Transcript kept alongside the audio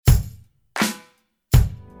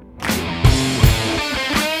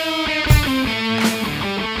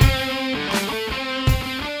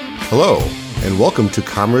Hello, and welcome to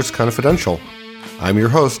Commerce Confidential. I'm your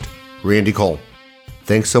host, Randy Cole.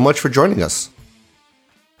 Thanks so much for joining us.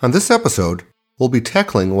 On this episode, we'll be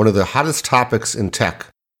tackling one of the hottest topics in tech,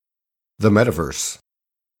 the Metaverse.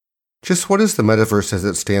 Just what is the Metaverse as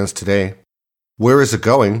it stands today? Where is it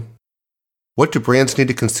going? What do brands need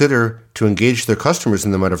to consider to engage their customers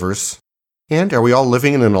in the Metaverse? And are we all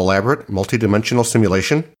living in an elaborate, multidimensional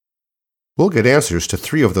simulation? We'll get answers to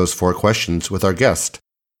 3 of those 4 questions with our guest,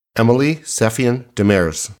 Emily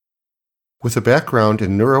Safian-Demers. With a background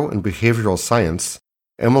in neuro and behavioral science,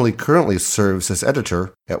 Emily currently serves as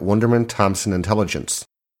editor at Wunderman Thompson Intelligence,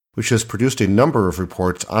 which has produced a number of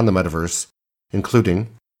reports on the Metaverse, including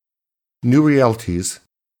New Realities,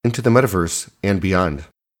 Into the Metaverse, and Beyond.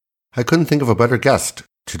 I couldn't think of a better guest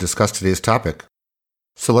to discuss today's topic,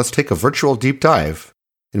 so let's take a virtual deep dive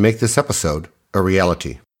and make this episode a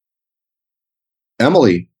reality.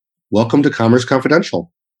 Emily, welcome to Commerce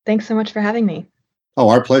Confidential. Thanks so much for having me. Oh,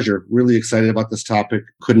 our pleasure. Really excited about this topic.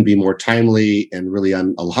 Couldn't be more timely and really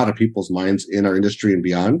on a lot of people's minds in our industry and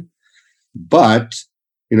beyond. But,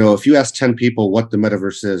 if you ask 10 people what the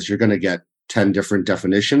metaverse is, you're going to get 10 different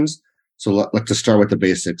definitions. So let's just start with the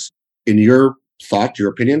basics. In your thought, your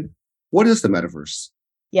opinion, what is the metaverse?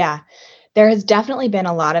 Yeah, there has definitely been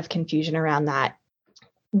a lot of confusion around that.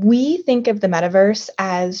 We think of the metaverse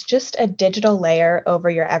as just a digital layer over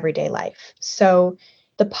your everyday life. So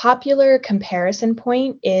the popular comparison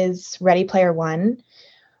point is Ready Player One,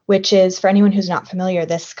 which is, for anyone who's not familiar,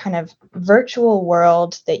 this kind of virtual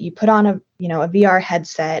world that you put on a VR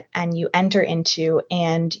headset and you enter into,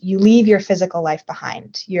 and you leave your physical life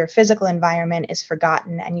behind. Your physical environment is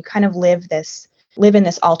forgotten, and you kind of live in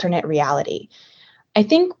this alternate reality. I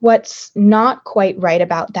think what's not quite right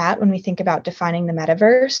about that when we think about defining the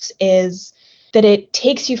metaverse is that it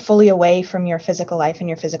takes you fully away from your physical life and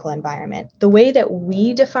your physical environment. The way that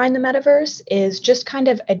we define the metaverse is just kind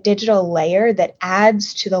of a digital layer that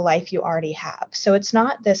adds to the life you already have. So it's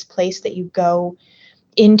not this place that you go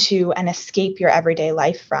into and escape your everyday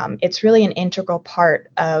life from. It's really an integral part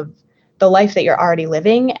of the life that you're already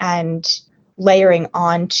living and layering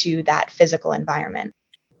onto that physical environment.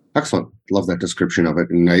 Excellent. Love that description of it.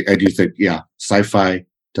 And I do think, sci-fi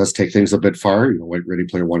does take things a bit far. Ready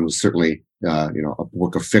Player One was certainly, a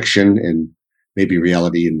work of fiction and maybe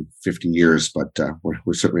reality in 50 years, but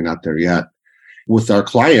we're certainly not there yet. With our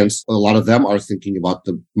clients, a lot of them are thinking about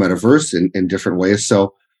the metaverse in different ways.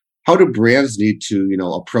 So how do brands need to,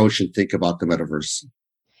 approach and think about the metaverse?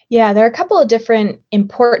 Yeah, there are a couple of different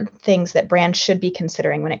important things that brands should be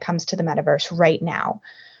considering when it comes to the metaverse right now.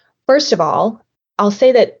 First of all, I'll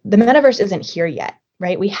say that the metaverse isn't here yet,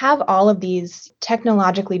 right? We have all of these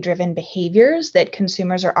technologically driven behaviors that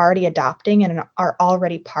consumers are already adopting and are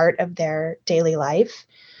already part of their daily life.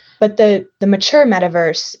 But the mature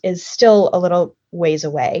metaverse is still a little ways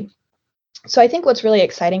away. So I think what's really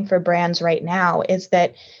exciting for brands right now is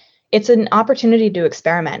that it's an opportunity to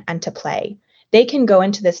experiment and to play. They can go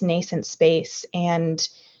into this nascent space and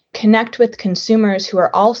connect with consumers who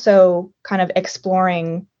are also kind of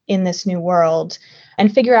exploring in this new world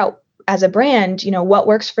and figure out as a brand, what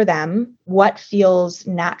works for them, what feels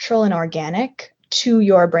natural and organic to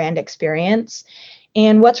your brand experience,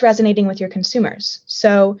 and what's resonating with your consumers.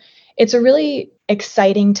 So it's a really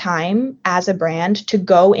exciting time as a brand to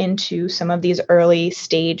go into some of these early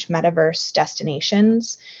stage metaverse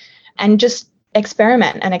destinations and just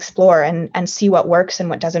experiment and explore and see what works and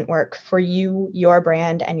what doesn't work for you, your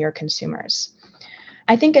brand, and your consumers.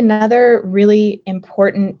 I think another really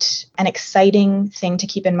important and exciting thing to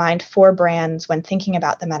keep in mind for brands when thinking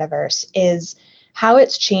about the metaverse is how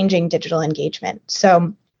it's changing digital engagement.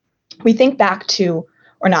 So we think back to,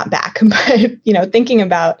 or not back, but thinking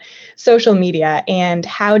about social media and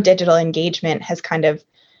how digital engagement has kind of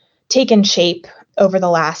taken shape over the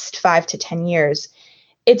last 5 to 10 years.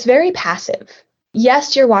 It's very passive.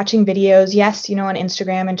 Yes, you're watching videos. Yes, on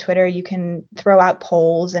Instagram and Twitter, you can throw out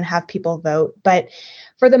polls and have people vote. But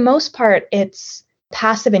for the most part, it's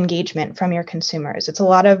passive engagement from your consumers. It's a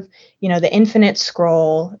lot of, the infinite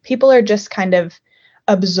scroll. People are just kind of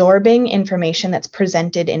absorbing information that's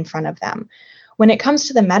presented in front of them. When it comes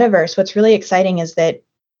to the metaverse, what's really exciting is that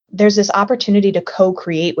there's this opportunity to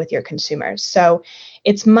co-create with your consumers. So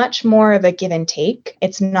it's much more of a give and take.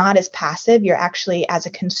 It's not as passive. You're actually, as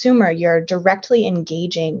a consumer, you're directly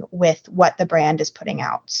engaging with what the brand is putting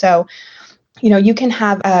out. So, you can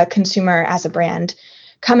have a consumer as a brand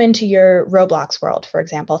come into your Roblox world, for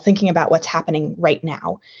example, thinking about what's happening right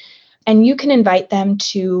now. And you can invite them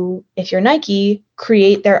to, if you're Nike,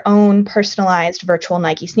 create their own personalized virtual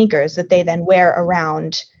Nike sneakers that they then wear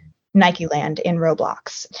around Nike Land in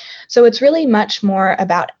Roblox. So it's really much more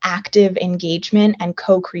about active engagement and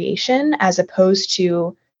co-creation as opposed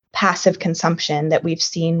to passive consumption that we've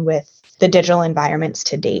seen with the digital environments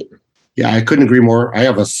to date. Yeah, I couldn't agree more. I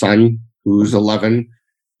have a son who's 11,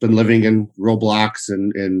 been living in Roblox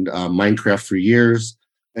and Minecraft for years.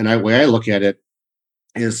 And the way I look at it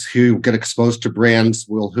is he'll get exposed to brands,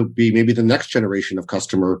 he'll be maybe the next generation of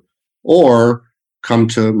customer, or come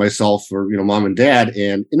to myself or, mom and dad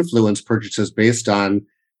and influence purchases based on,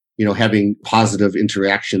 having positive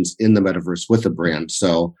interactions in the metaverse with the brand.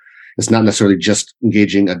 So it's not necessarily just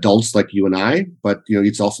engaging adults like you and I, but,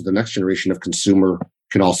 it's also the next generation of consumer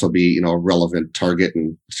can also be, a relevant target.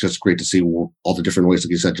 And it's just great to see all the different ways,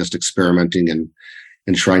 like you said, just experimenting and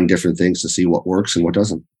trying different things to see what works and what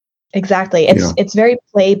doesn't. Exactly. It's very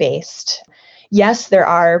play-based. Yes, there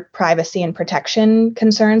are privacy and protection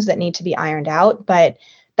concerns that need to be ironed out, but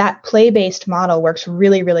that play-based model works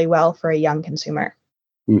really, really well for a young consumer.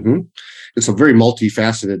 Mm-hmm. It's a very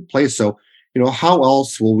multifaceted place. So, how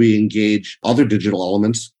else will we engage other digital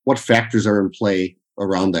elements? What factors are in play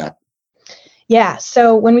around that? Yeah.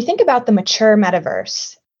 So when we think about the mature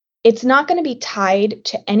metaverse, it's not going to be tied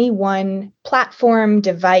to any one platform,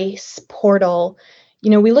 device, portal.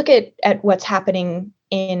 We look at what's happening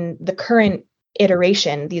in the current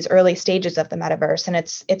iteration, these early stages of the metaverse, and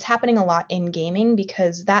it's happening a lot in gaming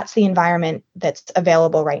because that's the environment that's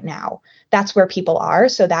available right now. That's where people are.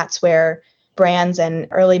 So that's where brands and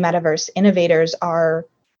early metaverse innovators are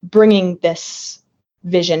bringing this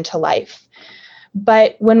vision to life.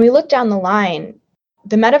 But when we look down the line,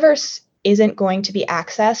 the metaverse isn't going to be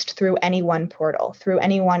accessed through any one portal, through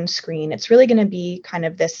any one screen. It's really going to be kind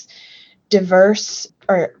of this diverse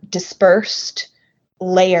or dispersed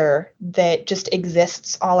layer that just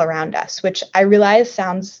exists all around us, which I realize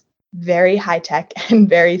sounds very high tech and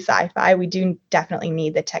very sci-fi. We do definitely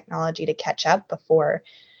need the technology to catch up before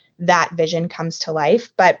that vision comes to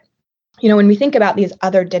life. But, when we think about these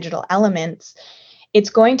other digital elements, it's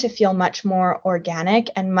going to feel much more organic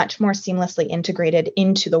and much more seamlessly integrated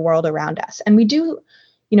into the world around us. And we do,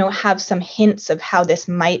 have some hints of how this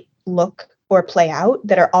might look or play out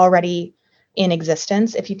that are already in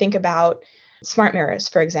existence. If you think about smart mirrors,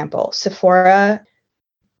 for example, Sephora,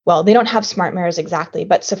 well, they don't have smart mirrors exactly,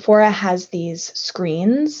 but Sephora has these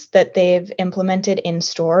screens that they've implemented in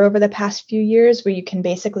store over the past few years where you can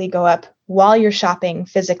basically go up while you're shopping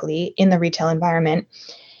physically in the retail environment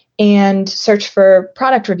and search for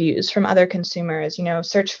product reviews from other consumers,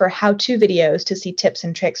 search for how-to videos to see tips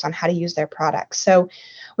and tricks on how to use their products. So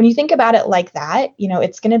when you think about it like that,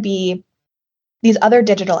 it's going to be these other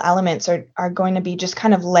digital elements are going to be just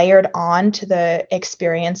kind of layered on to the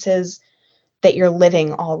experiences that you're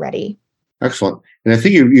living already. Excellent. And I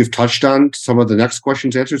think you've touched on some of the next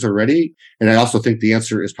questions answers already. And I also think the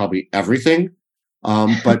answer is probably everything.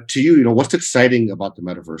 But to you, what's exciting about the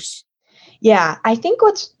metaverse? Yeah, I think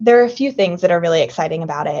there are a few things that are really exciting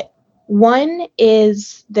about it. One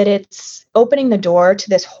is that it's opening the door to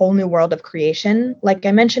this whole new world of creation. Like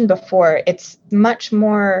I mentioned before, it's much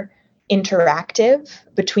more interactive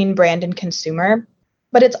between brand and consumer,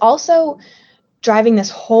 but it's also driving this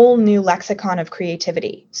whole new lexicon of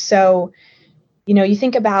creativity. So, you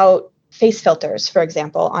think about face filters, for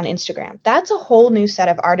example, on Instagram. That's a whole new set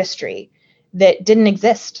of artistry that didn't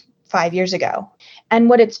exist 5 years ago. And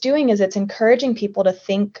what it's doing is it's encouraging people to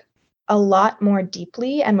think a lot more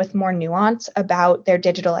deeply and with more nuance about their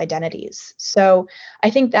digital identities. So I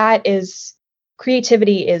think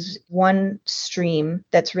creativity is one stream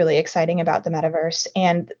that's really exciting about the metaverse.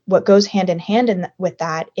 And what goes hand in hand with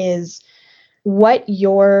that is what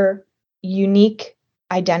your unique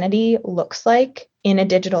identity looks like in a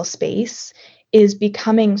digital space is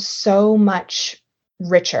becoming so much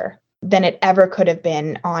richer than it ever could have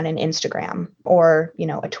been on an Instagram or,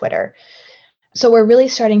 a Twitter. So we're really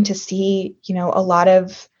starting to see, a lot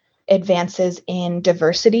of advances in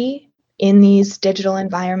diversity in these digital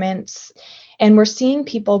environments. And we're seeing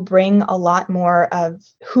people bring a lot more of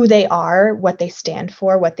who they are, what they stand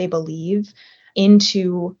for, what they believe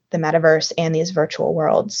into the metaverse and these virtual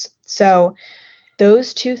worlds. So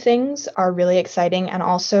those two things are really exciting and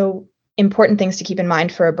also important things to keep in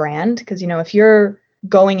mind for a brand. Because, if you're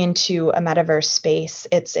going into a metaverse space,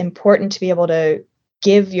 it's important to be able to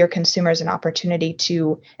give your consumers an opportunity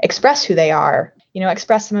to express who they are,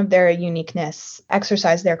 express some of their uniqueness,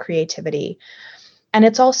 exercise their creativity. And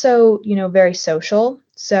it's also, very social.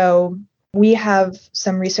 So we have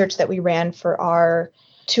some research that we ran for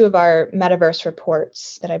two of our metaverse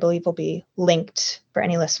reports that I believe will be linked for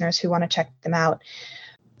any listeners who want to check them out.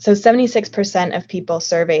 So 76% of people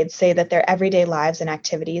surveyed say that their everyday lives and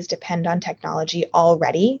activities depend on technology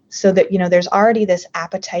already. So that, there's already this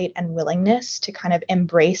appetite and willingness to kind of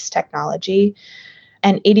embrace technology.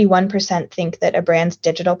 And 81% think that a brand's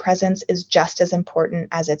digital presence is just as important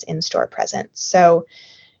as its in-store presence. So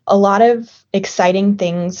a lot of exciting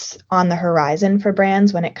things on the horizon for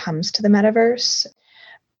brands when it comes to the metaverse,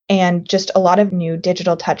 and just a lot of new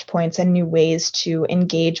digital touch points and new ways to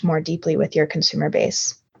engage more deeply with your consumer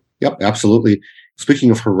base. Yep, absolutely.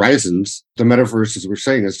 Speaking of horizons, the metaverse, as we're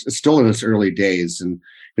saying, is still in its early days. And,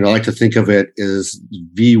 I like to think of it as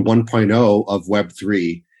V 1.0 of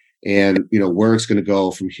Web3. And, where it's going to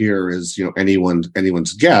go from here is,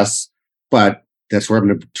 anyone's guess. But that's where I'm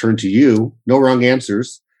going to turn to you. No wrong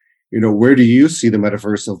answers. Where do you see the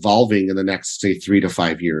metaverse evolving in the next, say, 3 to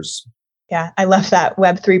 5 years? Yeah, I love that.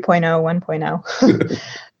 Web 3.0, 1.0.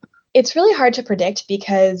 It's really hard to predict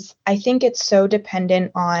because I think it's so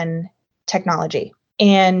dependent on technology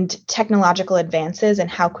and technological advances and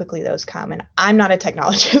how quickly those come. And I'm not a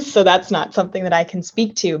technologist, so that's not something that I can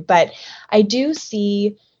speak to. But I do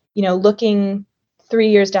see, looking 3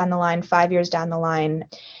 years down the line, 5 years down the line,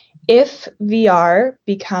 if VR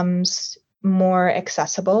becomes more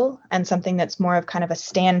accessible and something that's more of kind of a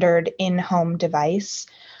standard in-home device,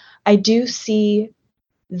 I do see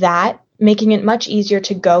that making it much easier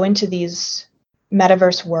to go into these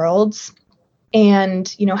metaverse worlds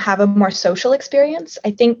and, have a more social experience.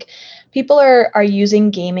 I think people are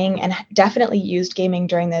using gaming and definitely used gaming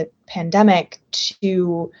during the pandemic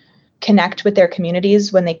to connect with their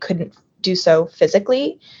communities when they couldn't do so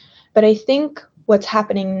physically. But I think what's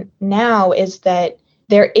happening now is that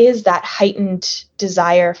there is that heightened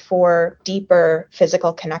desire for deeper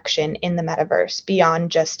physical connection in the metaverse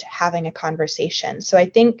beyond just having a conversation. So I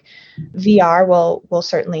think VR will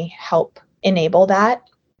certainly help enable that.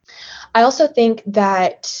 I also think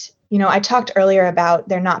that, I talked earlier about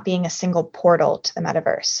there not being a single portal to the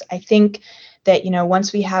metaverse. I think that,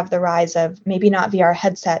 once we have the rise of maybe not VR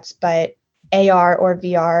headsets, but AR or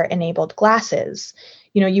VR enabled glasses,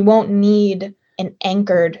 you won't need an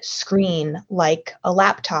anchored screen like a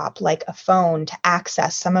laptop, like a phone to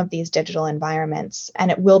access some of these digital environments. And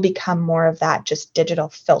it will become more of that just digital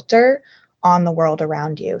filter on the world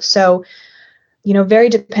around you. So, very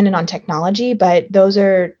dependent on technology, but those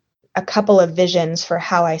are a couple of visions for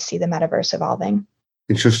how I see the metaverse evolving.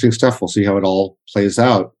 Interesting stuff. We'll see how it all plays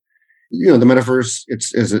out. The metaverse,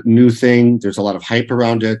 is a new thing. There's a lot of hype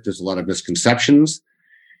around it. There's a lot of misconceptions.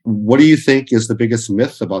 What do you think is the biggest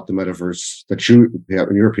myth about the metaverse that you have,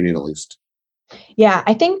 in your opinion, at least? Yeah,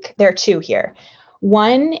 I think there are two here.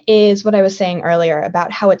 One is what I was saying earlier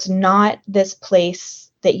about how it's not this place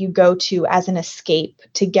that you go to as an escape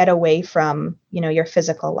to get away from, your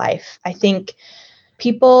physical life. I think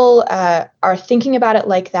people are thinking about it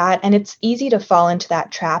like that, and it's easy to fall into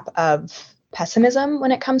that trap of pessimism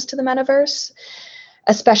when it comes to the metaverse,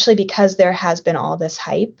 especially because there has been all this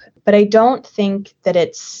hype. But I don't think that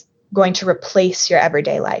it's going to replace your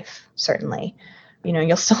everyday life, certainly.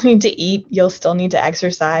 You'll still need to eat, you'll still need to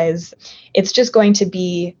exercise. It's just going to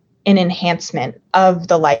be an enhancement of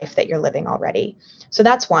the life that you're living already. So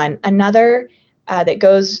that's one. Another that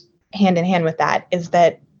goes hand in hand with that is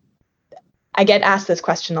that I get asked this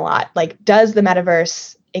question a lot, like, does the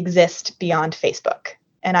metaverse exist beyond Facebook?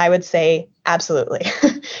 And I would say absolutely.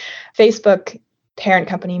 Facebook parent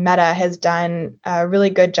company Meta has done a really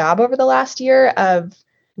good job over the last year of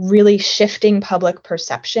really shifting public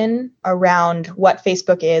perception around what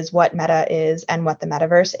Facebook is, what Meta is, and what the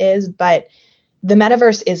metaverse is. But the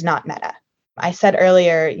metaverse is not Meta. I said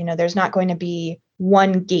earlier, there's not going to be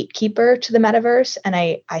one gatekeeper to the metaverse, and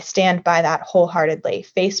I stand by that wholeheartedly.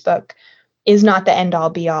 Facebook is not the end all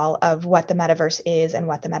be all of what the metaverse is and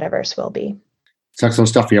what the metaverse will be. It's excellent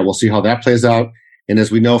stuff. Yeah, we'll see how that plays out. And as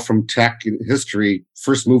we know from tech history,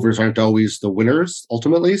 first movers aren't always the winners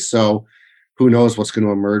ultimately. So who knows what's going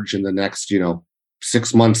to emerge in the next,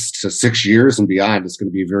 6 months to 6 years and beyond. It's going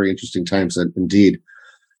to be very interesting times indeed.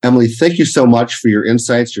 Emily, thank you so much for your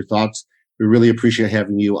insights, your thoughts. We really appreciate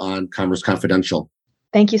having you on Commerce Confidential.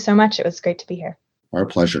 Thank you so much. It was great to be here. Our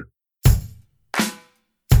pleasure.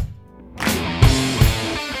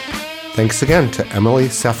 Thanks again to Emily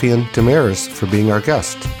Safian Demers for being our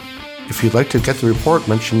guest. If you'd like to get the report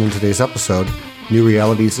mentioned in today's episode, New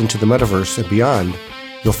Realities into the Metaverse and Beyond,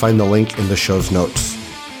 you'll find the link in the show's notes.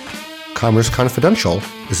 Commerce Confidential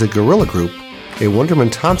is a Guerrilla Group, a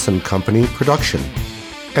Wunderman Thompson Company production.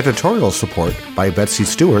 Editorial support by Betsy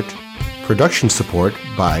Stewart. Production support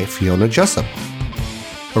by Fiona Jessup.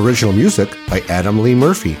 Original music by Adam Lee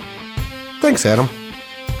Murphy. Thanks, Adam.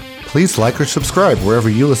 Please like or subscribe wherever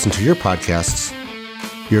you listen to your podcasts.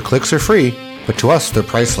 Your clicks are free, but to us, they're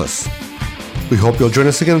priceless. We hope you'll join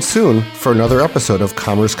us again soon for another episode of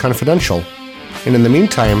Commerce Confidential. And in the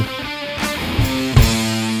meantime,